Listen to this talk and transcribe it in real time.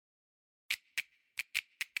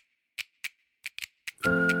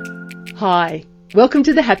Hi, welcome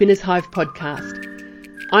to the Happiness Hive podcast.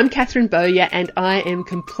 I'm Catherine Bowyer and I am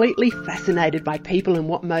completely fascinated by people and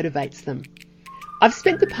what motivates them. I've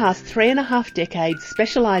spent the past 3.5 decades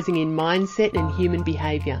specialising in mindset and human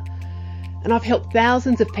behaviour, and I've helped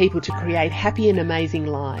thousands of people to create happy and amazing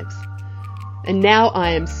lives. And now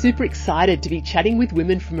I am super excited to be chatting with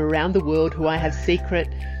women from around the world who I have secret,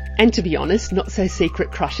 and to be honest, not so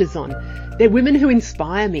secret crushes on. They're women who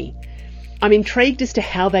inspire me. I'm intrigued as to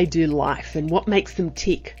how they do life and what makes them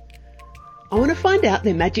tick. I want to find out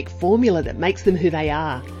their magic formula that makes them who they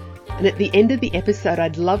are. And at the end of the episode,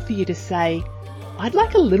 I'd love for you to say, I'd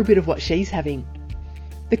like a little bit of what she's having.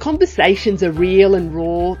 The conversations are real and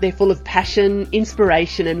raw. They're full of passion,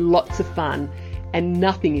 inspiration, and lots of fun. And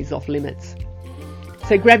nothing is off limits.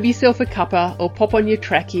 So grab yourself a cuppa or pop on your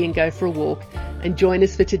trackie and go for a walk and join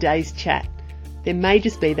us for today's chat. There may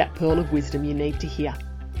just be that pearl of wisdom you need to hear.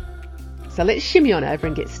 So let's shimmy on over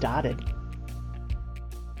and get started.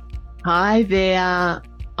 Hi there.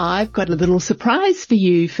 I've got a little surprise for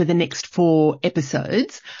you for the next 4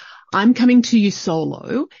 episodes. I'm coming to you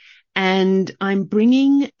solo and I'm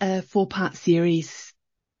bringing a 4-part series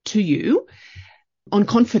to you on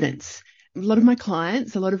confidence. A lot of my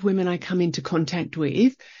clients, a lot of women I come into contact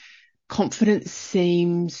with, confidence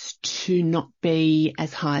seems to not be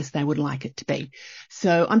as high as they would like it to be.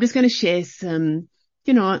 So I'm just going to share some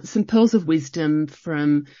pearls of wisdom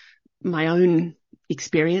from my own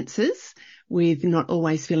experiences with not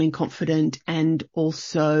always feeling confident, and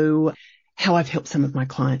also how I've helped some of my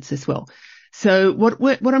clients as well. So what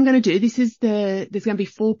I'm going to do, there's going to be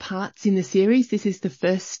 4 parts in the series. This is the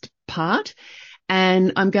first part,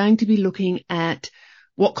 and I'm going to be looking at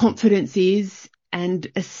what confidence is, and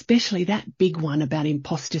especially that big one about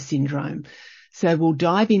imposter syndrome. So we'll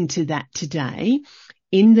dive into that today.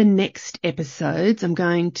 In the next episodes, I'm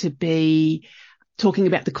going to be talking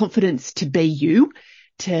about the confidence to be you,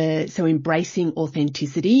 so embracing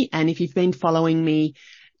authenticity. And if you've been following me,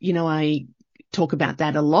 I talk about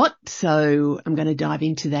that a lot. So I'm going to dive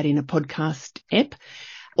into that in a podcast ep.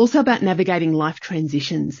 Also about navigating life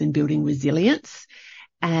transitions and building resilience.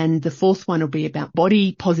 And the 4th one will be about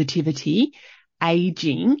body positivity,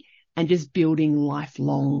 aging, and just building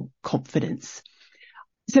lifelong confidence.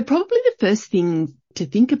 So probably the first thing to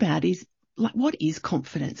think about is, like, what is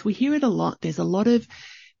confidence? We hear it a lot. There's a lot of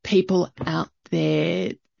people out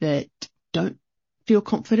there that don't feel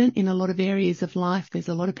confident in a lot of areas of life. There's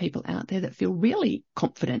a lot of people out there that feel really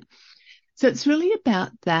confident. So it's really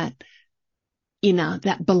about that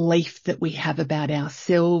that belief that we have about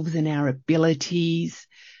ourselves and our abilities,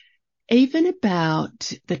 even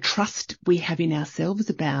about the trust we have in ourselves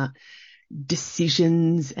about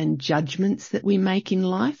decisions and judgments that we make in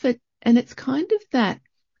life. And it's kind of that,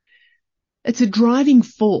 it's a driving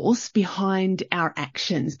force behind our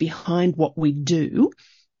actions, behind what we do,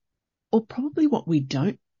 or probably what we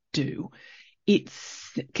don't do. It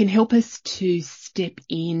can help us to step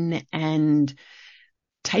in and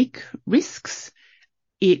take risks.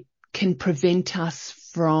 It can prevent us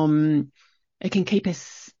it can keep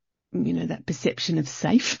us, that perception of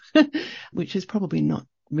safe, which is probably not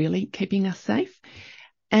really keeping us safe.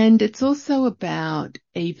 And it's also about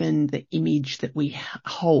even the image that we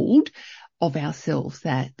hold of ourselves,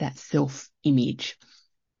 that self-image.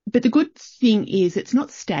 But the good thing is it's not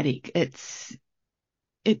static.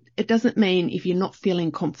 It doesn't mean if you're not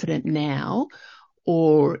feeling confident now,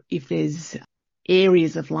 or if there's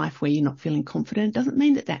areas of life where you're not feeling confident, it doesn't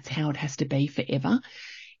mean that that's how it has to be forever.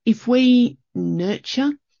 If we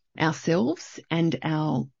nurture ourselves and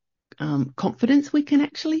our confidence, we can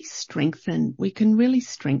actually really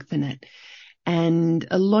strengthen it. And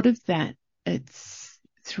a lot of that, it's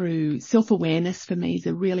through self-awareness. For me, is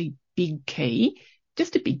a really big key,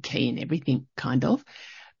 just a big key in everything kind of,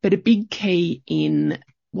 but a big key in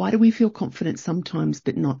why do we feel confident sometimes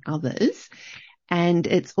but not others. And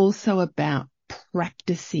it's also about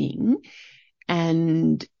practicing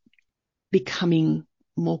and becoming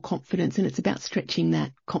more confident. And it's about stretching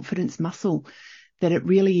that confidence muscle, that it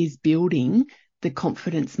really is building the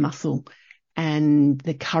confidence muscle and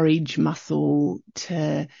the courage muscle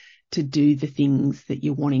to do the things that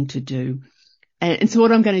you're wanting to do. And so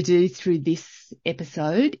what I'm going to do through this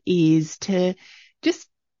episode is to just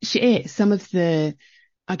share some of the,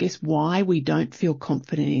 why we don't feel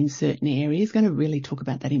confident in certain areas. Going to really talk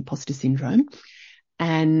about that imposter syndrome,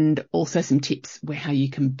 and also some tips how you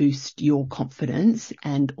can boost your confidence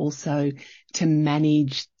and also to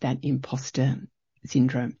manage that imposter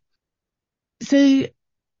syndrome. So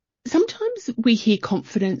sometimes we hear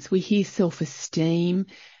confidence, we hear self-esteem,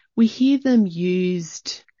 we hear them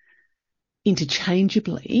used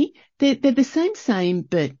interchangeably. They're the same,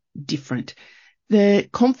 but different. The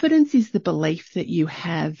confidence is the belief that you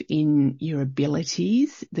have in your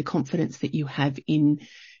abilities, the confidence that you have in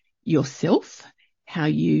yourself, how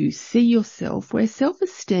you see yourself, where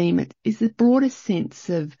self-esteem is a broader sense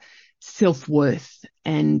of self-worth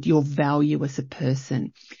and your value as a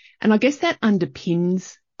person. And I guess that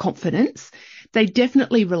underpins confidence. They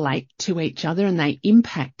definitely relate to each other and they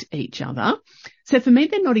impact each other. So for me,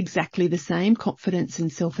 they're not exactly the same, confidence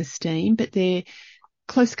and self-esteem, but they're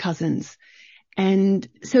close cousins. And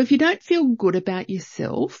so if you don't feel good about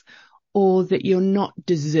yourself or that you're not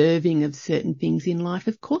deserving of certain things in life,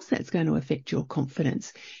 of course that's going to affect your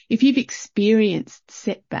confidence. If you've experienced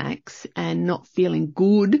setbacks and not feeling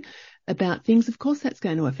good about things, of course that's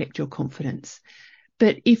going to affect your confidence.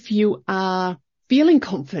 But if you are feeling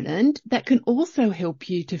confident, that can also help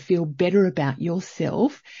you to feel better about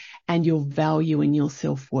yourself and your value and your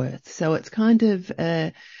self-worth. So it's kind of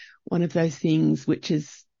one of those things which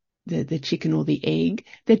is the chicken or the egg.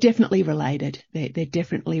 They're definitely related. They're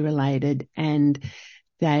definitely related and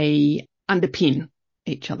they underpin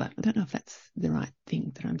each other. I don't know if that's the right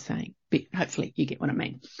thing that I'm saying, but hopefully you get what I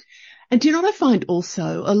mean. And do you know what I find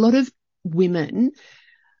also? A lot of women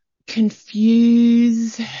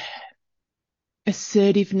confuse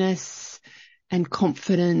assertiveness and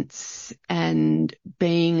confidence and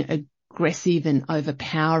being aggressive and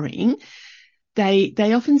overpowering.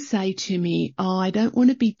 They often say to me, oh, I don't want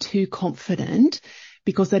to be too confident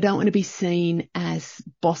because I don't want to be seen as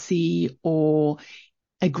bossy or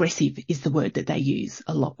aggressive is the word that they use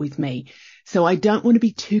a lot with me. So I don't want to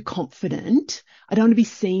be too confident. I don't want to be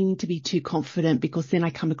seen to be too confident because then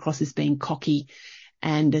I come across as being cocky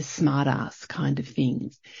and a smart ass kind of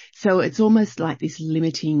thing. So it's almost like this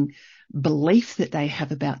limiting belief that they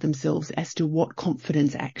have about themselves as to what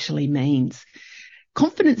confidence actually means.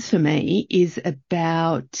 Confidence for me is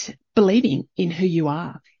about believing in who you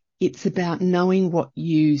are. It's about knowing what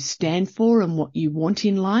you stand for and what you want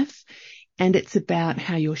in life. And it's about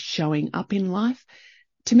how you're showing up in life.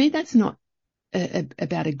 To me, that's not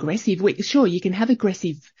about aggressive. Sure, you can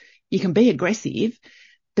be aggressive,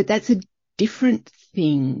 but that's a different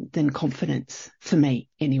thing than confidence for me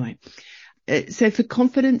anyway. So for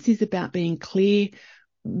confidence is about being clear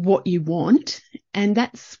what you want. And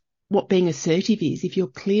that's what being assertive is. If you're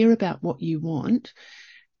clear about what you want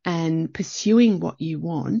and pursuing what you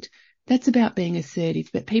want, that's about being assertive.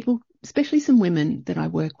 But people, especially some women that I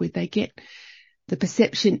work with, they get the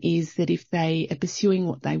perception is that if they are pursuing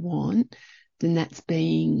what they want, then that's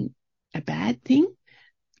being a bad thing.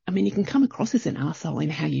 I mean, you can come across as an arsehole in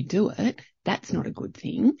how you do it. That's not a good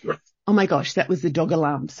thing. Right. Oh my gosh, that was the dog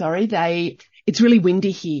alarm. Sorry. It's really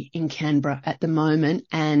windy here in Canberra at the moment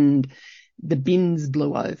and the bins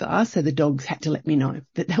blew over. So the dogs had to let me know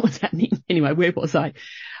that was happening. Anyway, where was I?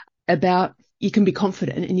 About you can be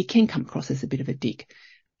confident and you can come across as a bit of a dick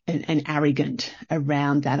and arrogant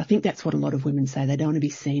around that. I think that's what a lot of women say. They don't want to be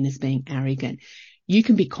seen as being arrogant. You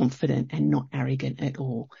can be confident and not arrogant at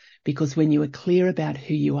all, because when you are clear about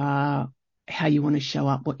who you are, how you want to show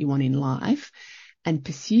up, what you want in life and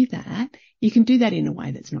pursue that, you can do that in a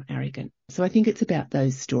way that's not arrogant. So I think it's about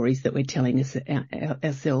those stories that we're telling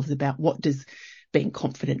ourselves about what does being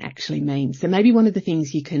confident actually mean. So maybe one of the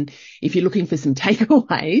things you can, if you're looking for some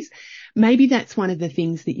takeaways, maybe that's one of the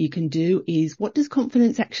things that you can do is what does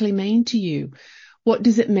confidence actually mean to you? What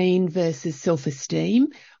does it mean versus self-esteem?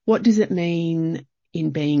 What does it mean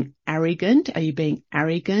in being arrogant? Are you being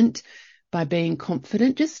arrogant by being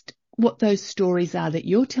confident? Just what those stories are that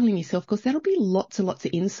you're telling yourself, because that'll be lots and lots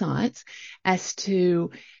of insights as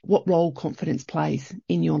to what role confidence plays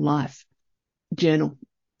in your life. Journal,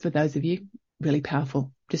 for those of you, really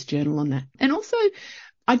powerful. Just journal on that. And also,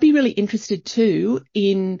 I'd be really interested too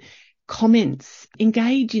in comments.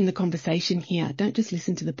 Engage in the conversation here. Don't just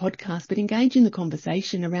listen to the podcast, but engage in the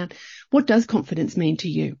conversation around what does confidence mean to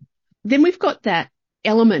you? Then we've got that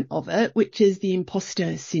element of it, which is the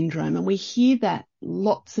imposter syndrome. And we hear that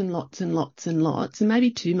lots and lots and lots and lots, and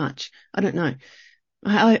maybe too much. I don't know.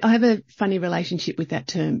 I have a funny relationship with that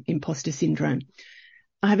term, imposter syndrome.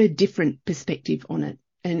 I have a different perspective on it.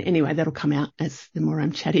 And anyway, that'll come out as the more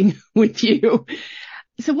I'm chatting with you.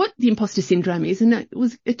 So what the imposter syndrome is, and it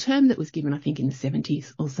was a term that was given, I think, in the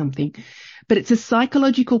 70s or something, but it's a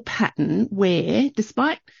psychological pattern where,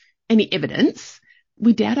 despite any evidence,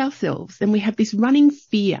 we doubt ourselves and we have this running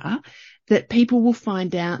fear that people will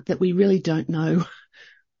find out that we really don't know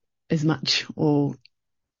as much or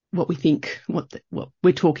what we think, what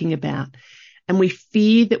we're talking about. And we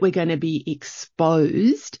fear that we're going to be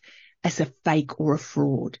exposed as a fake or a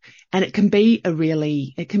fraud. And it can be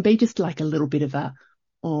just like a little bit of a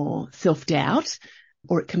or self-doubt,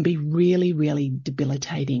 or it can be really, really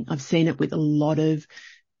debilitating. I've seen it with a lot of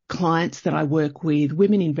clients that I work with,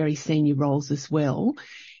 women in very senior roles as well.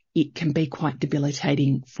 It can be quite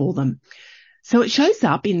debilitating for them. So it shows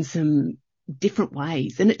up in some different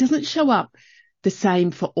ways, and it doesn't show up the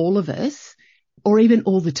same for all of us or even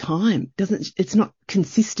all the time. It's not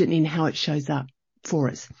consistent in how it shows up for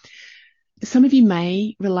us. Some of you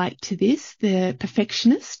may relate to this, the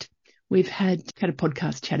perfectionist. We've had a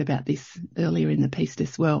podcast chat about this earlier in the piece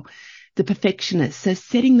as well. The perfectionist. So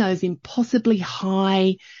setting those impossibly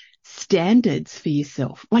high standards for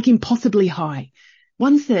yourself, like impossibly high,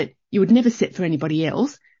 ones that you would never set for anybody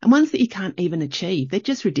else and ones that you can't even achieve. They're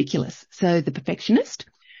just ridiculous. So the perfectionist.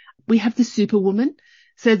 We have the superwoman.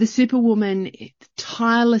 So the superwoman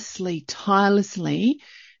tirelessly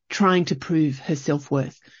trying to prove her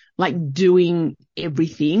self-worth, like doing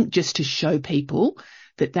everything just to show people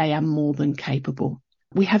that they are more than capable.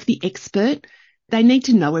 We have the expert. They need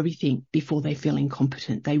to know everything before they feel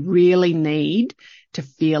incompetent. They really need to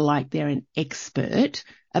feel like they're an expert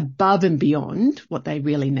above and beyond what they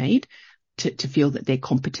really need to feel that they're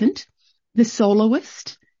competent. The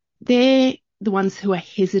soloist, they're the ones who are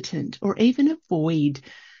hesitant or even avoid,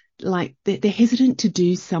 like they're hesitant to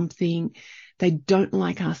do something. They don't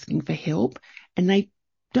like asking for help, and they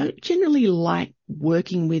don't generally like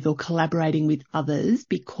working with or collaborating with others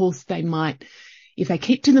because they might, if they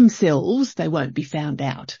keep to themselves, they won't be found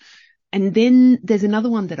out. And then there's another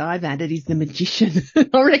one that I've added is the magician.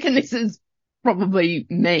 I reckon this is probably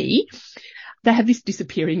me. They have this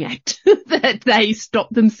disappearing act that they stop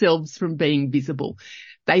themselves from being visible.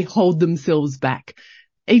 They hold themselves back.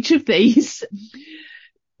 Each of these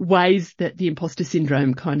ways that the imposter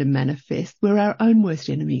syndrome kind of manifests, we're our own worst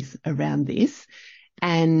enemies around this.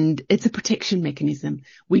 And it's a protection mechanism.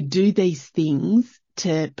 We do these things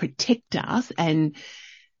to protect us, and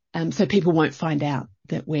so people won't find out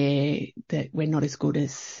that we're not as good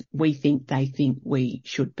as we think they think we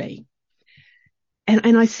should be.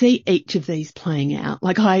 And I see each of these playing out.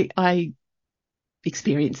 Like I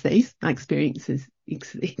experience these. I experience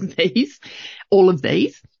these, all of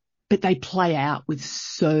these, but they play out with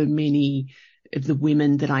so many of the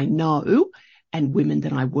women that I know and women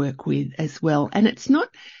that I work with as well. And it's not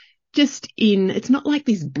like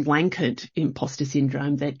this blanket imposter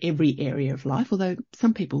syndrome that every area of life, although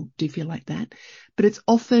some people do feel like that, but it's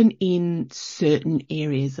often in certain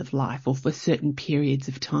areas of life or for certain periods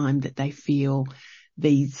of time that they feel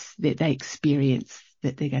that they experience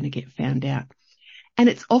that they're going to get found out. And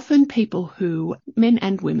it's often people who, men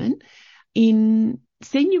and women, in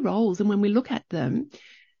senior roles, and when we look at them,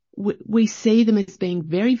 we see them as being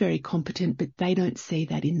very, very competent, but they don't see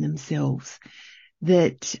that in themselves,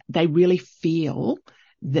 that they really feel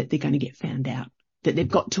that they're going to get found out, that they've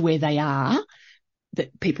got to where they are,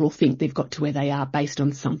 that people will think they've got to where they are based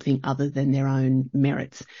on something other than their own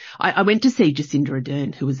merits. I went to see Jacinda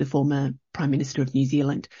Ardern, who was the former Prime Minister of New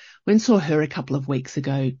Zealand. Went and saw her a couple of weeks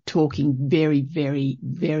ago talking, very, very,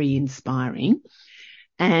 very inspiring.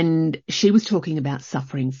 And she was talking about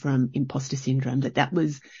suffering from imposter syndrome, that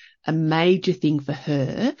was a major thing for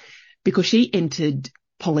her because she entered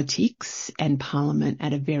politics and parliament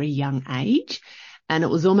at a very young age. And it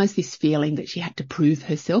was almost this feeling that she had to prove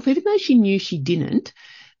herself, even though she knew she didn't.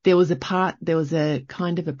 There was a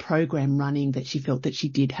kind of a program running that she felt that she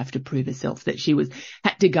did have to prove herself, that she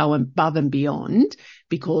had to go above and beyond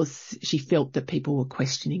because she felt that people were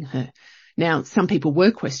questioning her. Now, some people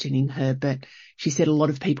were questioning her, but she said a lot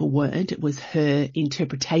of people weren't. It was her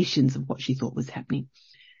interpretations of what she thought was happening.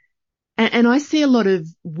 And I see a lot of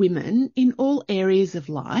women in all areas of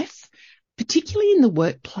life, particularly in the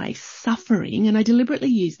workplace, suffering, and I deliberately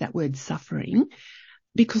use that word suffering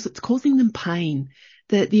because it's causing them pain.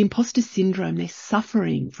 The imposter syndrome, they're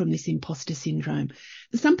suffering from this imposter syndrome.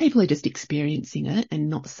 Some people are just experiencing it and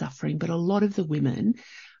not suffering, but a lot of the women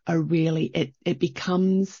are really, it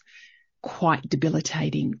becomes quite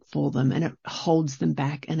debilitating for them, and it holds them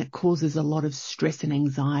back, and it causes a lot of stress and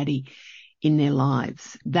anxiety in their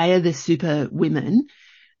lives. They are the super women,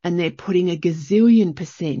 and they're putting a gazillion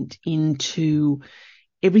 % into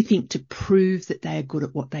everything to prove that they are good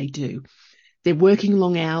at what they do. They're working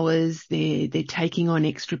long hours. They're taking on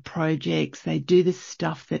extra projects. They do the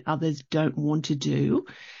stuff that others don't want to do.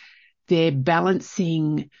 They're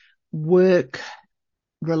balancing work,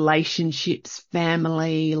 relationships,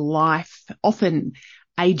 family, life, often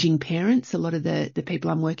aging parents. A lot of the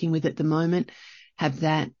people I'm working with at the moment have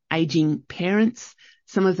that, aging parents.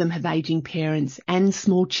 Some of them have aging parents and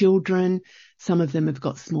small children. Some of them have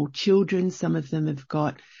got small children. Some of them have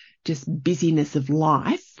got just busyness of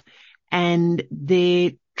life. And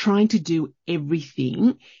they're trying to do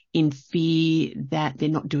everything in fear that they're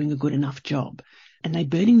not doing a good enough job, and they're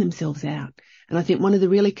burning themselves out. And I think one of the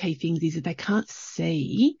really key things is that they can't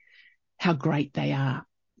see how great they are.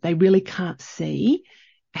 They really can't see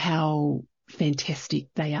how fantastic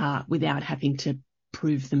they are without having to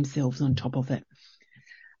prove themselves on top of it.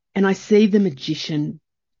 And I see the magician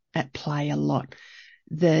at play a lot,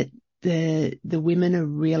 that the women are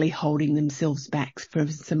really holding themselves back from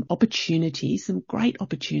some opportunities, some great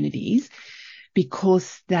opportunities,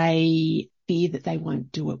 because they fear that they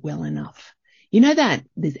won't do it well enough. You know that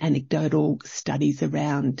there's anecdotal studies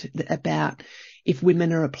around about if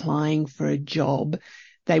women are applying for a job,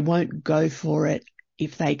 they won't go for it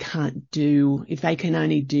if they can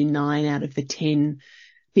only do 9 out of the 10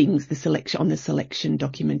 things on the selection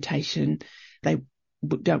documentation. They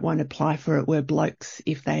don't want to apply for it, where blokes,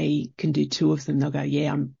 if they can do 2 of them, they'll go,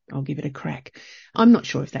 yeah, I'll give it a crack. I'm not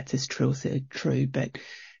sure if that's as true, but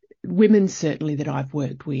women certainly that I've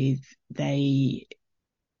worked with, they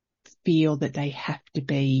feel that they have to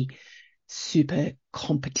be super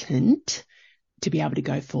competent to be able to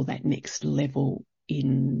go for that next level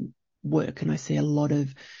in work. And I see a lot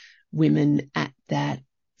of women at that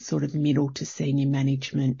sort of middle to senior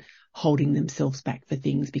management holding themselves back for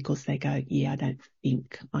things because they go, yeah, I don't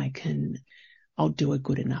think I'll do a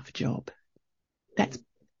good enough job. That's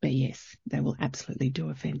BS. They will absolutely do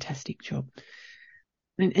a fantastic job.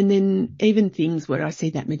 And then even things where I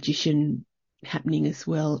see that magician happening as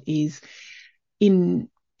well is in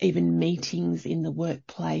even meetings in the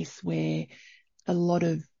workplace, where a lot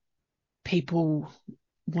of people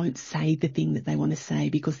won't say the thing that they want to say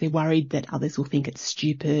because they're worried that others will think it's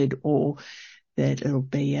stupid or that it'll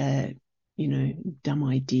be a, dumb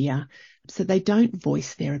idea. So they don't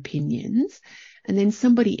voice their opinions. And then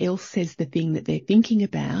somebody else says the thing that they're thinking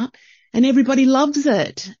about and everybody loves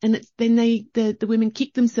it. And then the women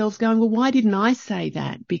kick themselves going, well, why didn't I say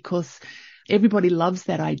that? Because everybody loves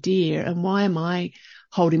that idea. And why am I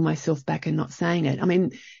holding myself back and not saying it? I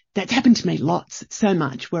mean, that's happened to me so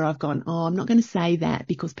much, where I've gone, oh, I'm not going to say that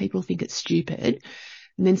because people think it's stupid.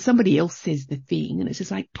 And then somebody else says the thing and it's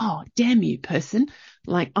just like, oh, damn you, person.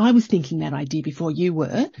 Like, I was thinking that idea before you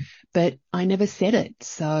were, but I never said it.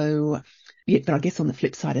 So, yeah, but I guess on the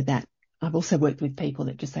flip side of that, I've also worked with people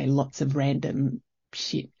that just say lots of random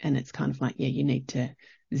shit, and it's kind of like, yeah, you need to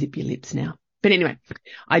zip your lips now. But anyway,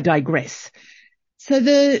 I digress. So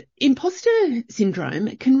the imposter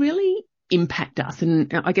syndrome can really impact us,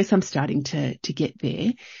 and I guess I'm starting to get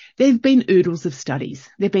there. There have been oodles of studies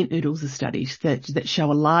that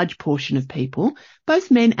show a large portion of people, both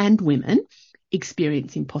men and women,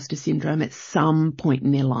 experience imposter syndrome at some point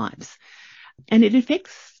in their lives. And it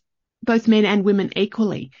affects both men and women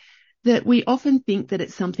equally. That we often think that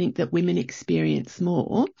it's something that women experience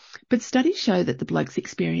more, but studies show that the blokes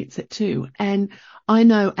experience it too. And I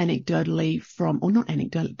know anecdotally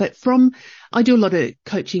I do a lot of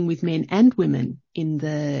coaching with men and women in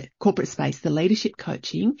the corporate space, the leadership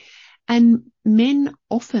coaching, and men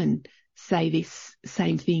often say this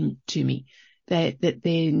same thing to me, that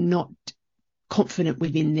they're not confident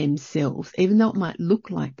within themselves. Even though it might look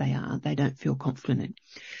like they are, they don't feel confident.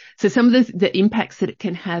 So some of the impacts that it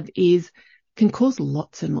can have can cause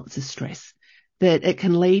lots and lots of stress, that it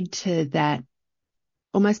can lead to that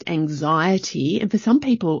almost anxiety, and for some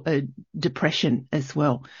people, depression as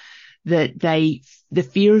well, that the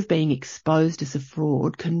fear of being exposed as a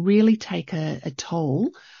fraud can really take a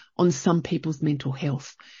toll on some people's mental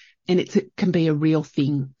health, and it can be a real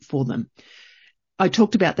thing for them. I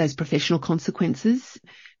talked about those professional consequences.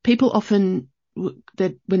 People often,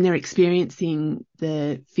 that when they're experiencing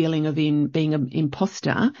the feeling of being an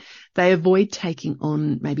imposter, they avoid taking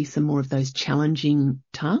on maybe some more of those challenging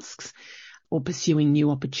tasks or pursuing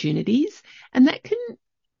new opportunities. And that can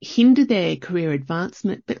hinder their career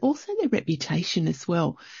advancement, but also their reputation as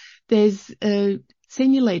well. There's a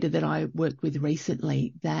senior leader that I worked with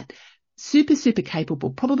recently that super, super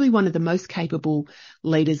capable, probably one of the most capable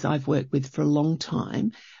leaders I've worked with for a long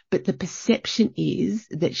time. But the perception is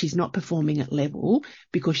that she's not performing at level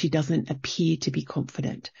because she doesn't appear to be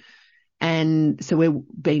confident. And so we were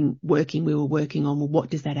working on, well,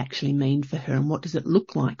 what does that actually mean for her? And what does it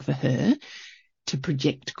look like for her to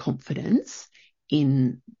project confidence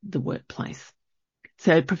in the workplace?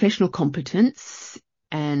 So professional competence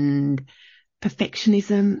and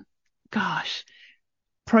perfectionism, gosh,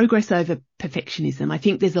 progress over perfectionism. I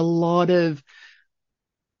think there's a lot of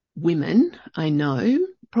women I know,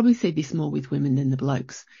 probably see this more with women than the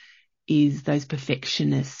blokes, is those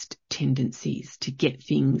perfectionist tendencies to get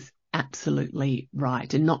things absolutely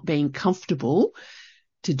right and not being comfortable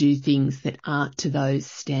to do things that aren't to those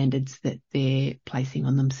standards that they're placing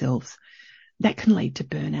on themselves. That can lead to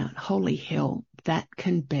burnout. Holy hell, that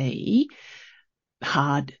can be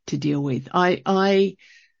hard to deal with.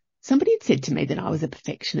 Somebody had said to me that I was a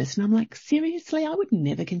perfectionist, and I'm like, seriously, I would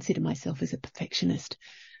never consider myself as a perfectionist.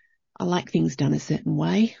 I like things done a certain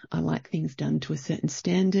way. I like things done to a certain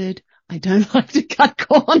standard. I don't like to cut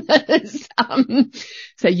corners.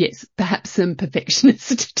 So yes, perhaps some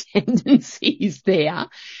perfectionist tendencies there.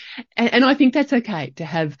 And I think that's okay to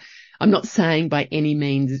have. I'm not saying by any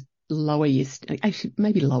means actually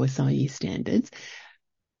maybe lower year standards,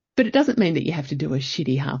 but it doesn't mean that you have to do a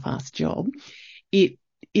shitty half-assed job. It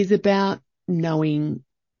is about knowing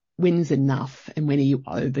when's enough and when are you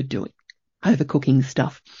overcooking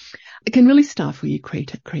stuff. It can really stifle your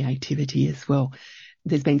creativity as well.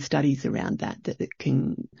 There's been studies around that it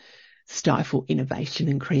can stifle innovation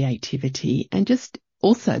and creativity, and just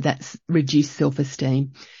also that's reduced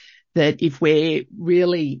self-esteem. That if we're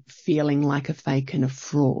really feeling like a fake and a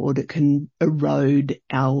fraud, it can erode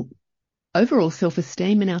our overall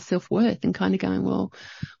self-esteem and our self-worth, and kind of going, well,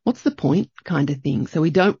 what's the point kind of thing. So we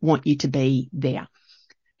don't want you to be there.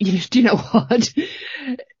 Do you know what?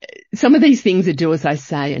 Some of these things are do as I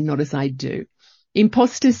say and not as I do.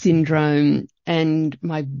 Imposter syndrome and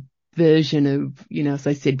my version of, as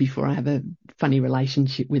I said before, I have a funny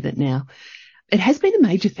relationship with it now. It has been a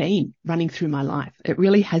major theme running through my life. It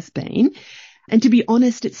really has been. And to be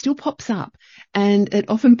honest, it still pops up, and it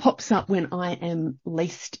often pops up when I am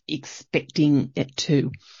least expecting it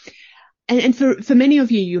to. And for many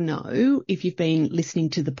of you, if you've been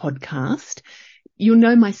listening to the podcast, you'll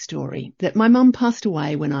know my story, that my mum passed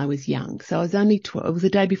away when I was young. So I was only 12. It was the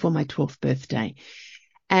day before my 12th birthday.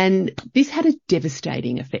 And this had a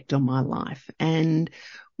devastating effect on my life. And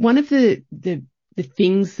one of the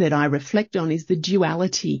things that I reflect on is the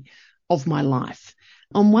duality of my life.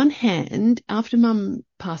 On one hand, after Mum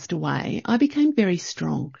passed away, I became very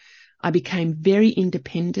strong. I became very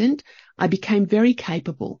independent. I became very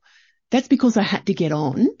capable. That's because I had to get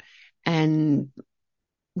on and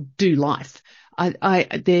do life. I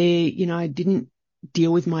didn't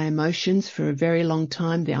deal with my emotions for a very long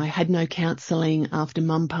time. I had no counselling after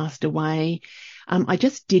Mum passed away. I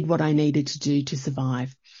just did what I needed to do to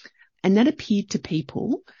survive. And that appeared to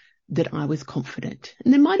people that I was confident.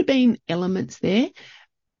 And there might have been elements there,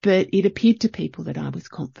 but it appeared to people that I was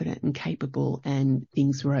confident and capable and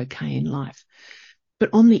things were okay in life. But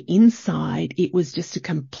on the inside, it was just a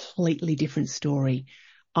completely different story.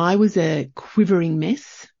 I was a quivering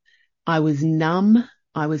mess. I was numb.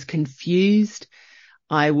 I was confused.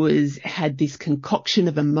 I had this concoction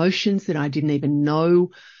of emotions that I didn't even know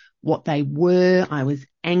what they were. I was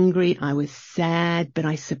angry. I was sad, but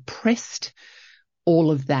I suppressed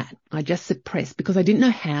all of that. I just suppressed because I didn't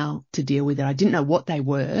know how to deal with it. I didn't know what they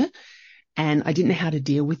were, and I didn't know how to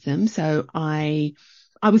deal with them. So I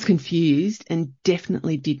was confused and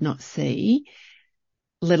definitely did not see,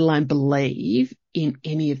 let alone believe in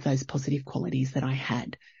any of those positive qualities that I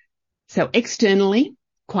had. So externally,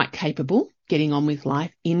 quite capable, getting on with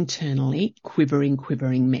life. Internally,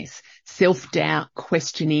 quivering mess. Self-doubt,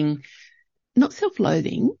 questioning, not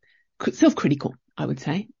self-loathing, self-critical, I would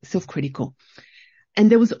say, self-critical. And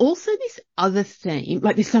there was also this other theme,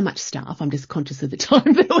 like there's so much stuff, I'm just conscious of the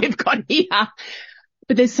time that we've got here,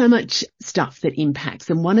 but there's so much stuff that impacts.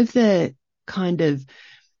 And one of the kind of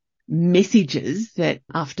messages that,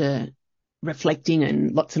 after reflecting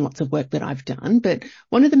and lots of work that I've done, but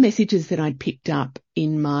one of the messages that I'd picked up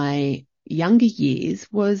in my younger years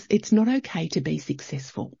was it's not okay to be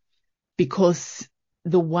successful, because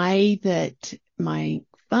the way that my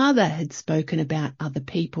father had spoken about other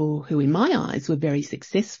people who in my eyes were very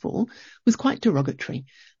successful was quite derogatory.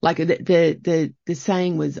 Like the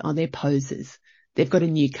saying was, oh, they're posers. They've got a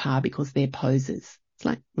new car because they're posers. It's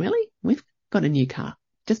like, really? We've got a new car.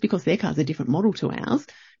 Just because their car's a different model to ours,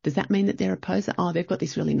 does that mean that they're a poser? Oh, they've got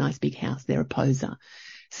this really nice big house. They're a poser.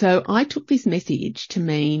 So I took this message to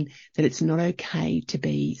mean that it's not okay to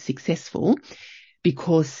be successful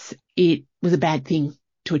because it was a bad thing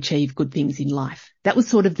to achieve good things in life. That was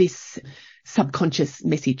sort of this subconscious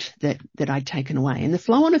message that I'd taken away. And the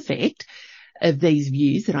flow-on effect of these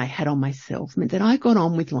views that I had on myself meant that I got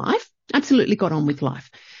on with life, absolutely got on with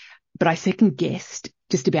life. But I second-guessed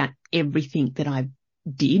just about everything that I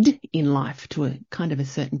did in life to a kind of a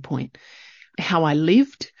certain point. How I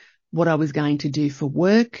lived, what I was going to do for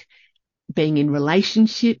work, being in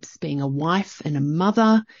relationships, being a wife and a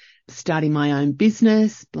mother, starting my own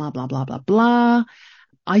business, blah, blah, blah, blah, blah.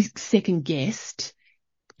 I second-guessed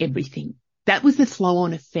everything. That was the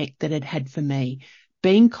flow-on effect that it had for me.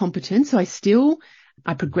 Being competent, so I still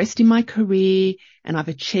I progressed in my career and I've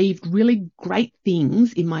achieved really great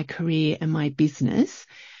things in my career and my business.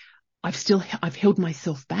 I've held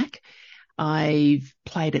myself back. I've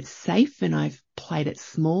played it safe and I've played it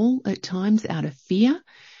small at times out of fear.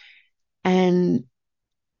 And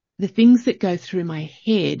the things that go through my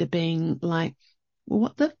head are being like, well,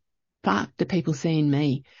 what the fuck do people see in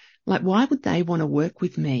me? Like, why would they want to work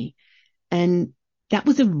with me? And that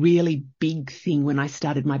was a really big thing when I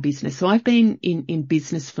started my business. So I've been in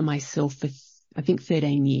business for myself for, I think,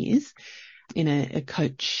 13 years in a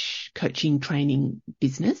coaching training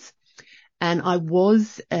business. And I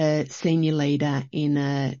was a senior leader in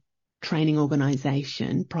a training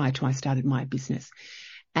organization prior to I started my business.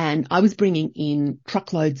 And I was bringing in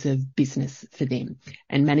truckloads of business for them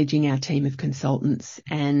and managing our team of consultants.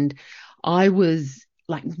 And I was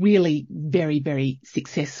like really very, very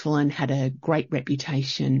successful and had a great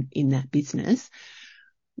reputation in that business.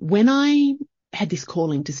 When I had this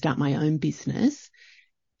calling to start my own business,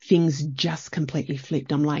 things just completely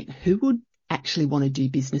flipped. I'm like, who would actually want to do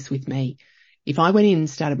business with me? If I went in and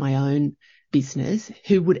started my own business,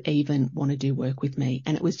 who would even want to do work with me?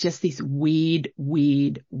 And it was just this weird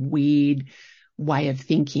way of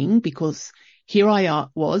thinking, because here I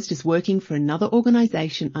was just working for another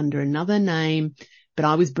organization under another name, but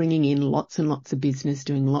I was bringing in lots and lots of business,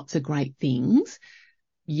 doing lots of great things.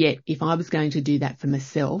 Yet if I was going to do that for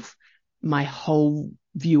myself, my whole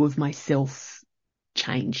view of myself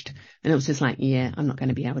changed. And it was just like, yeah, I'm not going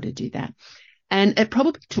to be able to do that. And it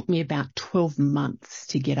probably took me about 12 months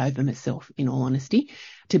to get over myself, in all honesty,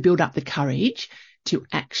 to build up the courage to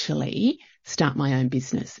actually start my own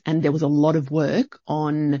business. And there was a lot of work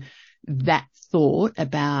on that thought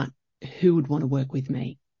about who would want to work with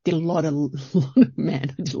me. I did a lot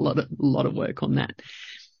of work on that.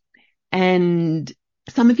 And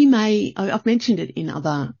some of you I've mentioned it in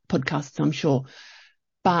other podcasts, I'm sure,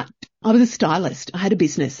 but I was a stylist. I had a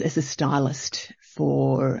business as a stylist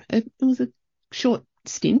it was a short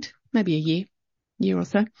stint, maybe a year or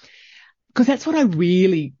so, because that's what I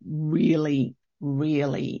really, really,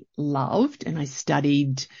 really loved. And I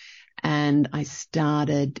studied and I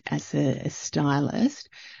started as a stylist,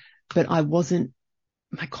 but I wasn't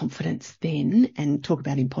my confidence then, and talk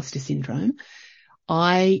about imposter syndrome.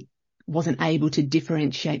 I wasn't able to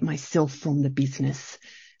differentiate myself from the business.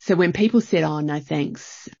 So when people said, oh, no,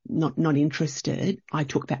 thanks, not interested, I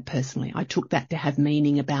took that personally. I took that to have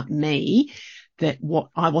meaning about me, that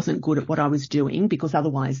I wasn't good at what I was doing, because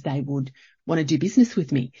otherwise they would want to do business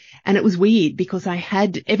with me. And it was weird because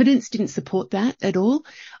evidence didn't support that at all.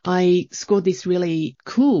 I scored this really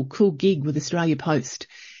cool gig with Australia Post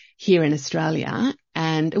here in Australia,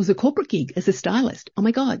 and it was a corporate gig as a stylist. Oh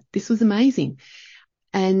my God, this was amazing.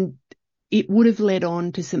 And it would have led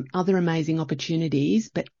on to some other amazing opportunities,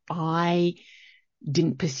 but I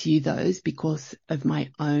didn't pursue those because of my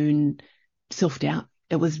own self-doubt.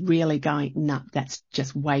 It was really going, nah, that's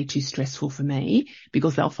just way too stressful for me,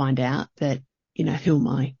 because they'll find out that, who am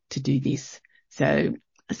I to do this? So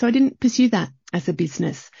I didn't pursue that as a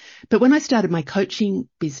business. But when I started my coaching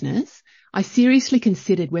business, I seriously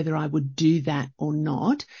considered whether I would do that or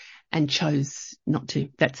not, and chose not to.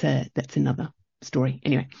 That's another story.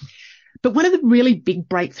 Anyway. But one of the really big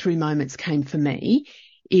breakthrough moments came for me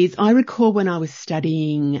is I recall when I was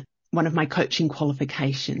studying one of my coaching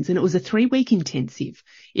qualifications, and it was a 3-week intensive.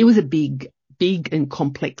 It was a big and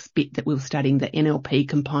complex bit that we were studying, the NLP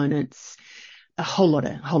components, a whole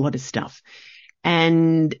lot of stuff.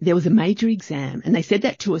 And there was a major exam, and they said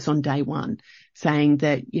that to us on day one, saying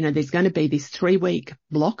that, there's going to be this 3-week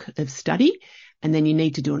block of study, and then you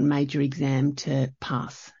need to do a major exam to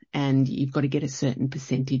pass, and you've got to get a certain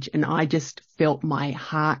percentage. And I just felt my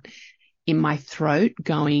heart in my throat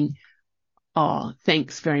going, oh,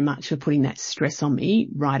 thanks very much for putting that stress on me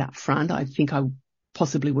right up front. I think I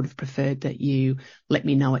possibly would have preferred that you let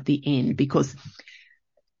me know at the end, because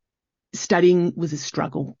studying was a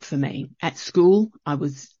struggle for me. At school,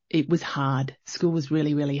 it was hard. School was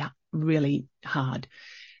really, really, really hard.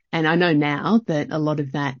 And I know now that a lot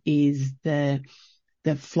of that is the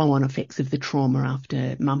flow-on effects of the trauma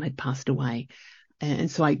after Mum had passed away.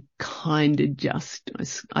 And so I kind of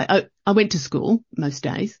I went to school most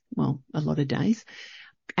days, well, a lot of days.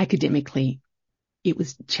 Academically, it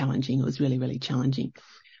was challenging. It was really, really challenging.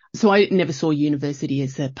 So I never saw university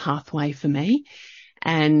as a pathway for me.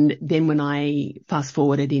 And then when I fast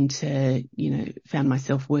forwarded into, found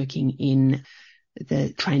myself working in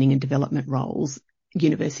the training and development roles,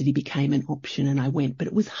 university became an option and I went, but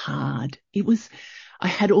it was hard. I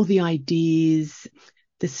had all the ideas.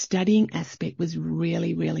 The studying aspect was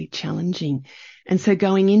really, really challenging. And so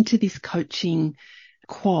going into this coaching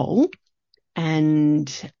qual,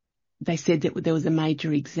 and they said that there was a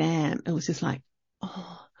major exam. It was just like,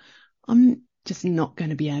 oh, I'm just not going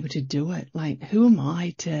to be able to do it. Like, who am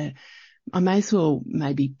I may as well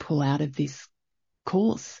maybe pull out of this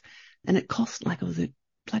course. And it cost, like,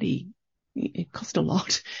 it cost a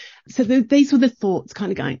lot. So these were the thoughts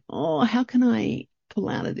kind of going, oh, how can I pull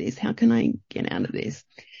out of this? How can I get out of this?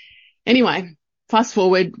 Anyway, fast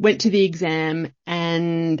forward, went to the exam,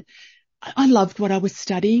 and I loved what I was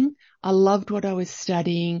studying. I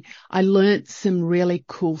learnt some really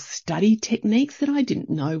cool study techniques that I didn't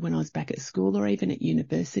know when I was back at school or even at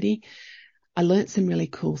university. I learnt some really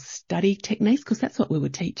cool study techniques because that's what we were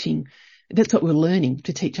teaching. That's what we were learning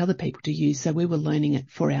to teach other people to use. So we were learning it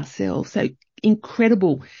for ourselves. So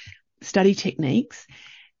incredible study techniques.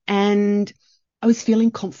 And I was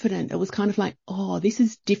feeling confident. It was kind of like, oh, this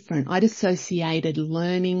is different. I'd associated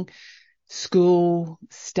learning, school,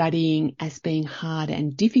 studying as being hard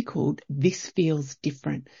and difficult. This feels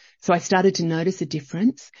different. So I started to notice a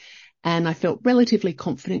difference, and I felt relatively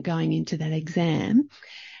confident going into that exam.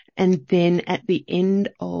 And then at the end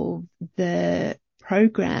of the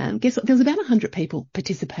program, guess what? There was about 100 people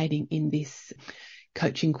participating in this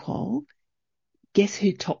coaching qual. Guess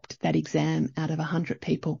who topped that exam out of 100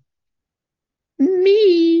 people?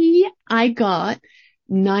 Me. I got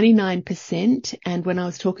 99%. And when I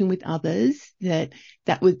was talking with others there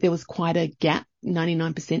was quite a gap,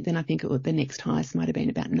 99%. Then I think the next highest might have been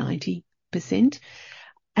about 90%.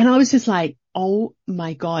 And I was just like, oh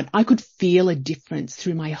my God, I could feel a difference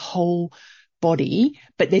through my whole body,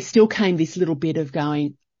 but there still came this little bit of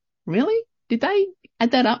going, really? Did they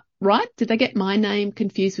add that up right? Did they get my name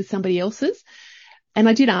confused with somebody else's? And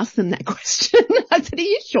I did ask them that question. I said, are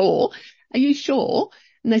you sure? Are you sure?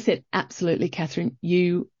 And they said, absolutely, Catherine,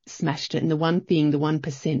 you smashed it. And the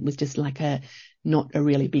 1% was just like not a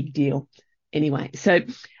really big deal. Anyway, so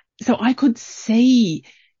I could see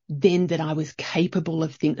then that I was capable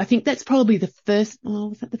of things. I think that's probably the first,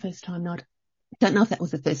 was that the first time? No, I don't know if that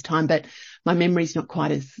was the first time, but my memory's not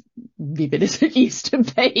quite as vivid as it used to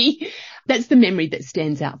be. That's the memory that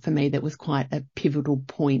stands out for me. That was quite a pivotal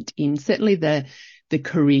point in certainly the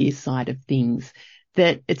career side of things.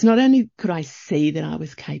 That it's not only could I see that I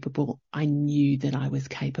was capable, I knew that I was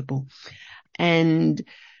capable. And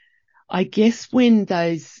I guess when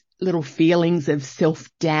those little feelings of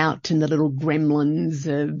self-doubt and the little gremlins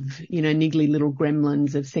of, niggly little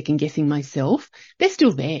gremlins of second-guessing myself, they're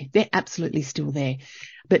still there. They're absolutely still there,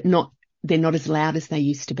 but they're not as loud as they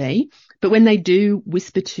used to be. But when they do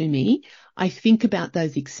whisper to me, I think about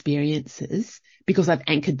those experiences because I've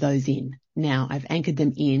anchored those in. Now I've anchored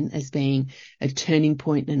them in as being a turning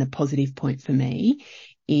point and a positive point for me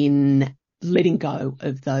in letting go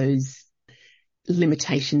of those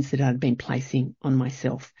limitations that I'd been placing on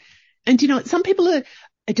myself. And, some people are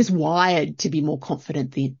just wired to be more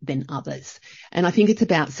confident than others. And I think it's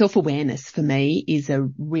about self-awareness for me is a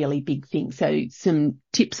really big thing. So some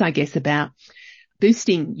tips, I guess, about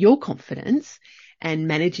boosting your confidence and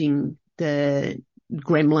managing the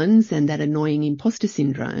gremlins and that annoying imposter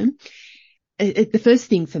syndrome. The first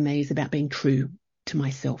thing for me is about being true to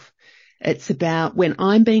myself. It's about when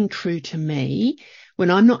I'm being true to me,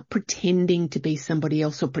 when I'm not pretending to be somebody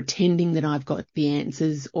else or pretending that I've got the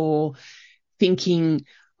answers or thinking,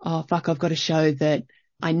 oh, fuck, I've got to show that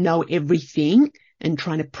I know everything and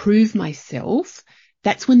trying to prove myself.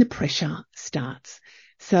 That's when the pressure starts.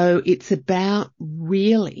 So it's about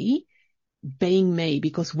really being me,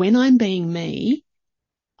 because when I'm being me,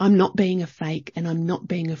 I'm not being a fake and I'm not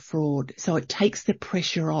being a fraud. So it takes the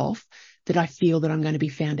pressure off that I feel that I'm going to be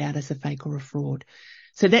found out as a fake or a fraud.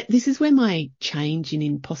 So this is where my change in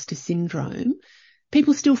imposter syndrome,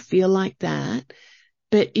 people still feel like that.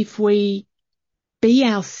 But if we be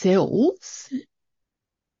ourselves,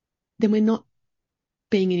 then we're not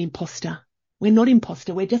being an imposter. We're not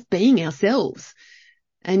imposter. We're just being ourselves.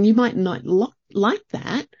 And you might not like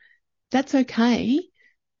that. That's okay.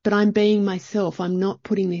 But I'm being myself. I'm not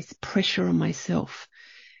putting this pressure on myself.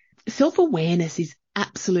 Self-awareness is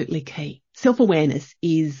absolutely key. Self-awareness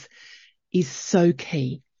is so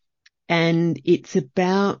key. And it's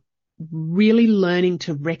about really learning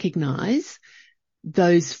to recognize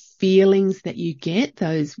those feelings that you get,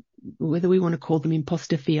 those, whether we want to call them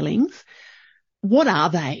imposter feelings. What are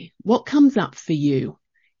they? What comes up for you?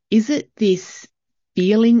 Is it this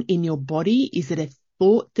feeling in your body? Is it a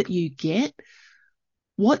thought that you get?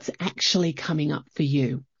 What's actually coming up for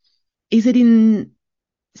you? Is it in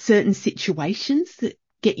certain situations that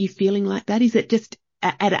get you feeling like that? Is it just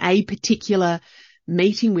at a particular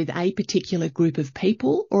meeting with a particular group of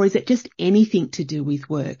people, or is it just anything to do with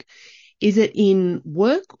work? Is it in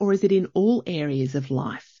work or is it in all areas of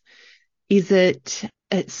life? Is it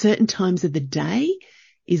at certain times of the day?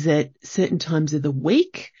 Is it certain times of the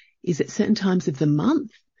week? Is it certain times of the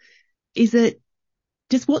month? Is it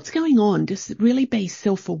just what's going on? Just really be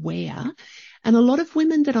self-aware. And a lot of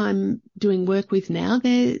women that I'm doing work with now,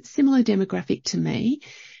 they're similar demographic to me.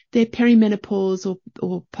 They're perimenopause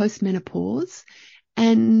or postmenopause.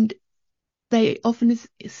 And they often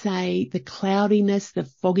say the cloudiness, the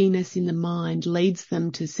fogginess in the mind leads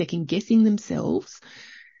them to second guessing themselves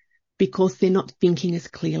because they're not thinking as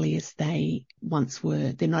clearly as they once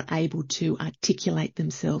were. They're not able to articulate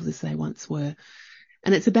themselves as they once were.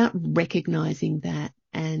 And it's about recognizing that.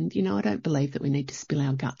 And, I don't believe that we need to spill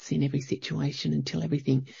our guts in every situation and tell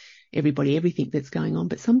everything that's going on.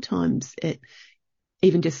 But sometimes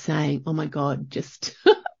even just saying, oh my God, just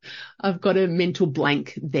I've got a mental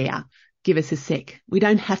blank there. Give us a sec. We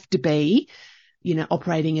don't have to be,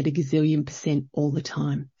 operating at a gazillion % all the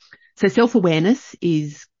time. So self-awareness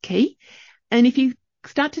is key. And if you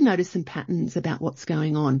start to notice some patterns about what's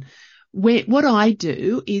going on, what I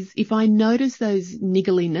do is if I notice those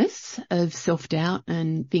niggliness of self-doubt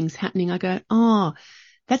and things happening, I go, oh,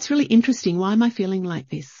 that's really interesting. Why am I feeling like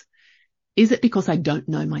this? Is it because I don't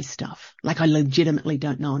know my stuff? Like I legitimately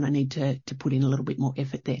don't know and I need to put in a little bit more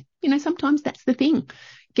effort there. Sometimes that's the thing.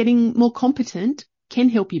 Getting more competent can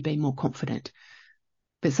help you be more confident.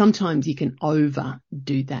 But sometimes you can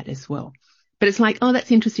overdo that as well. But it's like, oh,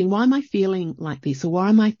 that's interesting. Why am I feeling like this? Or why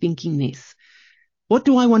am I thinking this? What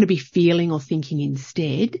do I want to be feeling or thinking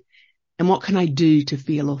instead? And what can I do to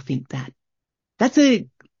feel or think that? That's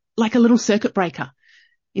like a little circuit breaker.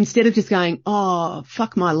 Instead of just going, oh,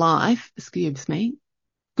 fuck my life, excuse me,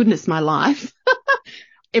 goodness my life,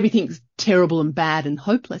 everything's terrible and bad and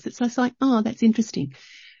hopeless. It's just like, oh, that's interesting.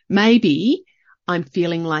 Maybe I'm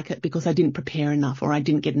feeling like it because I didn't prepare enough or I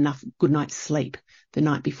didn't get enough good night's sleep the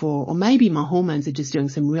night before. Or maybe my hormones are just doing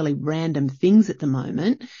some really random things at the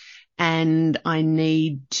moment and I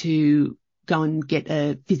need to go and get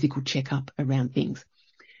a physical checkup around things.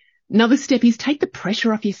 Another step is take the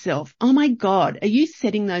pressure off yourself. Oh my God, are you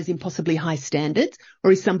setting those impossibly high standards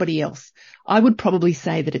or is somebody else? I would probably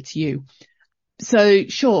say that it's you. So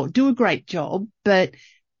sure, do a great job, but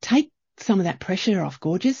take some of that pressure off,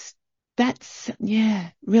 gorgeous.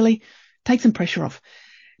 Really take some pressure off.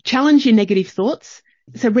 Challenge your negative thoughts.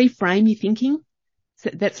 So reframe your thinking.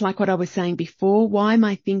 So that's like what I was saying before. Why am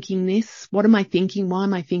I thinking this? What am I thinking? Why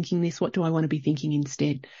am I thinking this? What do I want to be thinking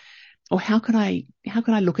instead? Or how could I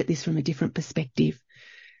look at this from a different perspective?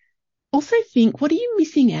 Also think, what are you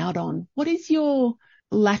missing out on? What is your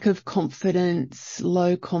lack of confidence,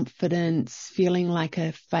 low confidence, feeling like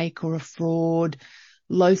a fake or a fraud,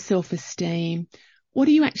 low self-esteem? What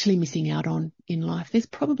are you actually missing out on in life? There's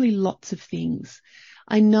probably lots of things.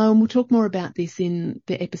 I know, and we'll talk more about this in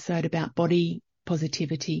the episode about body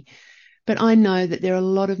positivity, but I know that there are a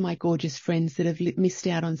lot of my gorgeous friends that have missed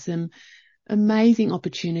out on some amazing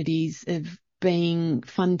opportunities of being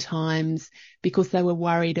fun times because they were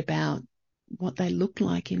worried about what they looked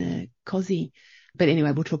like in a cozy. But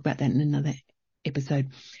anyway, we'll talk about that in another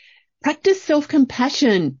episode. Practice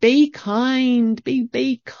self-compassion. Be kind.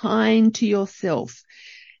 Be kind to yourself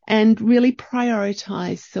and really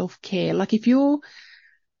prioritize self-care. Like if you're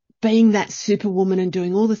being that superwoman and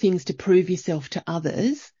doing all the things to prove yourself to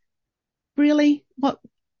others, really,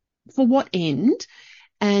 for what end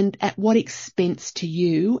and at what expense to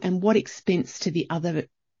you and what expense to the other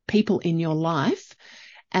people in your life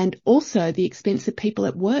and also the expense of people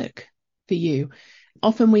at work for you.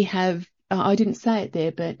 Often we have, I didn't say it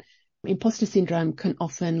there, but imposter syndrome can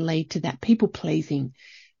often lead to that people pleasing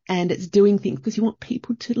and it's doing things because you want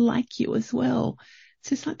people to like you as well. It's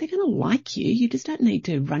just like they're going to like you. You just don't need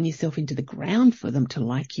to run yourself into the ground for them to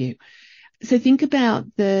like you. So think about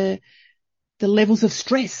the levels of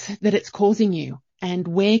stress that it's causing you and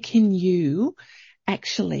where can you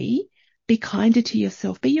actually be kinder to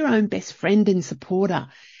yourself, be your own best friend and supporter.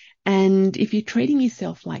 And if you're treating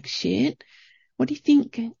yourself like shit, what do you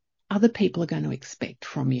think other people are going to expect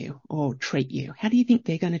from you or treat you? How do you think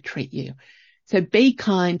they're going to treat you? So be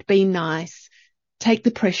kind, be nice, take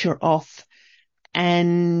the pressure off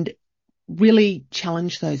and really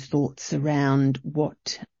challenge those thoughts around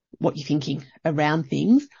what you're thinking around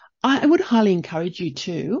things. I would highly encourage you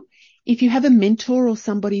to, if you have a mentor or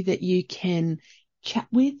somebody that you can chat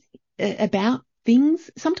with about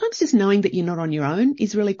things, sometimes just knowing that you're not on your own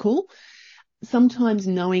is really cool. Sometimes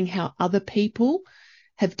knowing how other people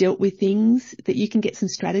have dealt with things, that you can get some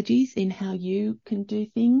strategies in how you can do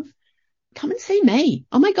things. Come and see me.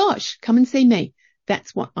 Oh my gosh, come and see me.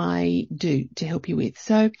 That's what I do to help you with.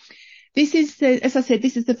 So this is, as I said,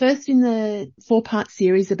 this is the first in the 4-part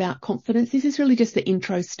series about confidence. This is really just the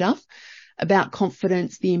intro stuff. about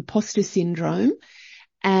confidence, the imposter syndrome,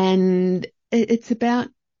 and it's about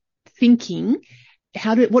thinking,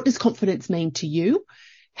 what does confidence mean to you?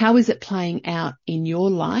 How is it playing out in your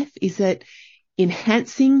life? Is it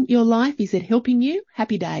enhancing your life? Is it helping you?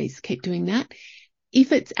 Happy days. Keep doing that.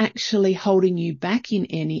 If it's actually holding you back in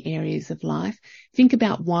any areas of life, think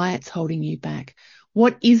about why it's holding you back.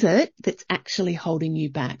 What is it that's actually holding you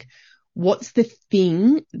back? What's the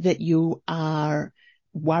thing that you are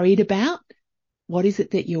worried about? What is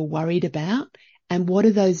it that you're worried about? And what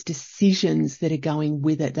are those decisions that are going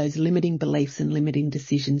with it, those limiting beliefs and limiting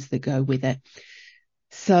decisions that go with it?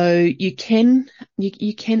 So you can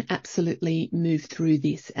absolutely move through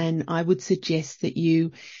this. And I would suggest that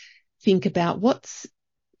you think about what's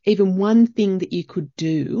even one thing that you could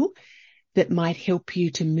do that might help you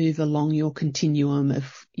to move along your continuum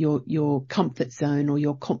of your comfort zone or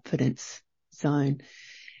your confidence zone.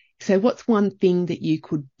 So what's one thing that you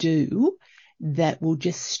could do that will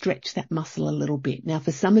just stretch that muscle a little bit? Now,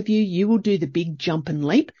 for some of you, you will do the big jump and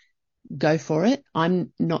leap. Go for it.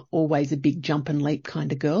 I'm not always a big jump and leap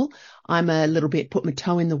kind of girl. I'm a little bit put my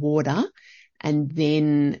toe in the water and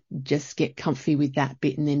then just get comfy with that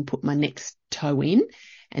bit and then put my next toe in.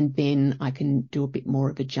 And then I can do a bit more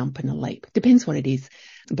of a jump and a leap. Depends what it is.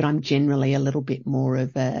 But I'm generally a little bit more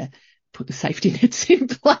of a put the safety nets in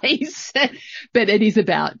place. But it is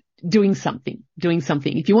about doing something.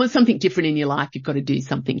 If you want something different in your life, you've got to do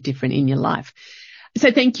something different in your life.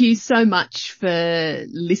 So thank you so much for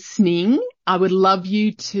listening. I would love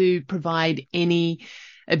you to provide any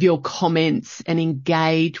of your comments and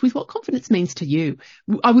engage with what confidence means to you.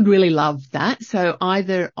 I would really love that. So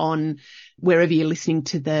either on wherever you're listening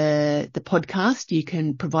to the podcast, you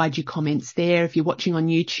can provide your comments there. If you're watching on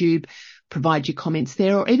YouTube, provide your comments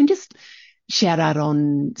there, or even just shout out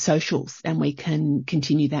on socials and we can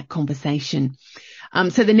continue that conversation.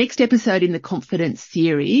 So the next episode in the confidence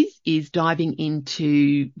series is diving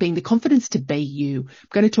into being the confidence to be you. I'm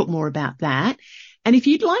going to talk more about that. And if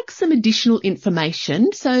you'd like some additional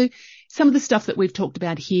information, so some of the stuff that we've talked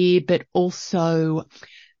about here, but also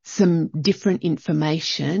some different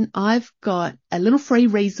information, I've got a little free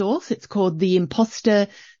resource. It's called the Imposter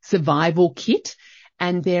Survival Kit.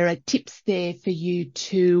 And there are tips there for you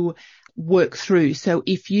to work through. So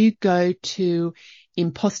if you go to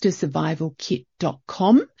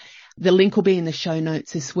impostersurvivalkit.com, the link will be in the show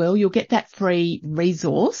notes as well. You'll get that free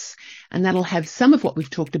resource and that'll have some of what we've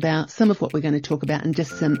talked about, some of what we're going to talk about, and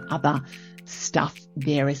just some other stuff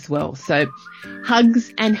there as well. So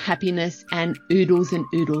hugs and happiness and oodles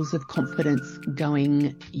of confidence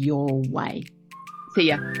going your way. See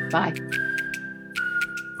ya. Bye.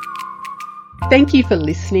 Thank you for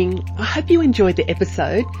listening. I hope you enjoyed the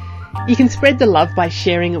episode. You can spread the love by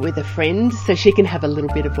sharing it with a friend so she can have a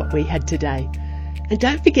little bit of what we had today. And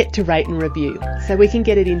don't forget to rate and review so we can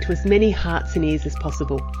get it into as many hearts and ears as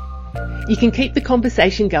possible. You can keep the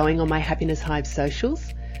conversation going on my Happiness Hive socials.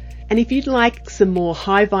 And if you'd like some more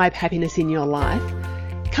high vibe happiness in your life,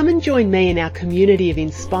 come and join me in our community of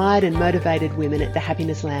inspired and motivated women at the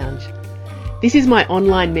Happiness Lounge. This is my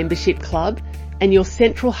online membership club and your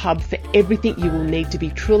central hub for everything you will need to be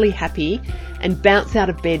truly happy and bounce out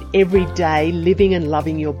of bed every day, living and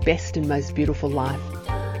loving your best and most beautiful life.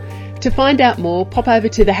 To find out more, pop over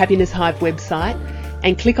to the Happiness Hive website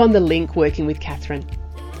and click on the link Working with Catherine.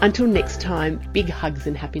 Until next time, big hugs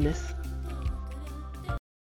and happiness.